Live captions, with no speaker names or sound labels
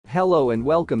Hello and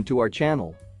welcome to our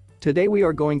channel. Today we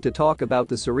are going to talk about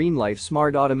the SereneLife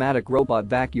Smart Automatic Robot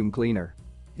Vacuum Cleaner.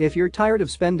 If you're tired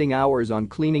of spending hours on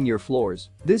cleaning your floors,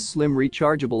 this slim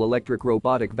rechargeable electric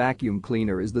robotic vacuum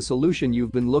cleaner is the solution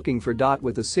you've been looking for.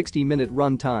 With a 60-minute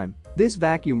run time, this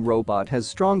vacuum robot has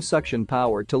strong suction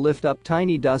power to lift up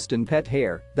tiny dust and pet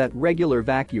hair that regular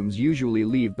vacuums usually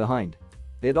leave behind.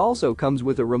 It also comes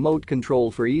with a remote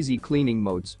control for easy cleaning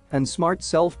modes and smart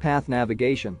self-path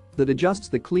navigation that adjusts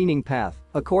the cleaning path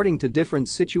according to different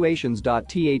situations.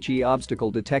 The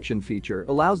obstacle detection feature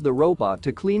allows the robot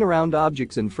to clean around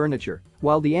objects and furniture,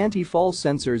 while the anti-fall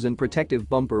sensors and protective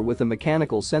bumper with a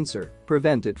mechanical sensor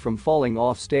prevent it from falling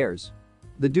off stairs.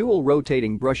 The dual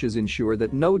rotating brushes ensure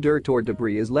that no dirt or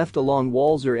debris is left along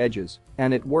walls or edges,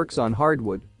 and it works on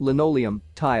hardwood, linoleum,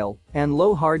 tile, and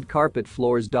low hard carpet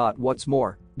floors. What's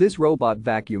more, this robot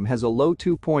vacuum has a low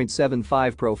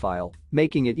 2.75 profile,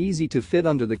 making it easy to fit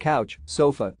under the couch,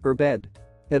 sofa, or bed.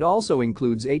 It also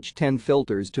includes H10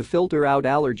 filters to filter out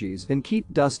allergies and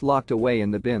keep dust locked away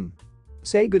in the bin.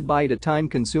 Say goodbye to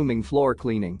time-consuming floor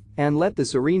cleaning and let the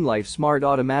SereneLife Smart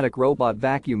Automatic Robot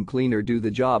Vacuum Cleaner do the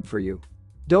job for you.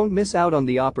 Don't miss out on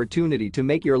the opportunity to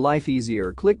make your life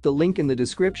easier. Click the link in the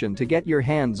description to get your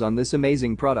hands on this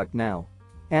amazing product now.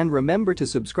 And remember to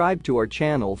subscribe to our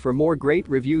channel for more great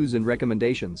reviews and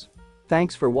recommendations.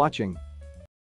 Thanks for watching.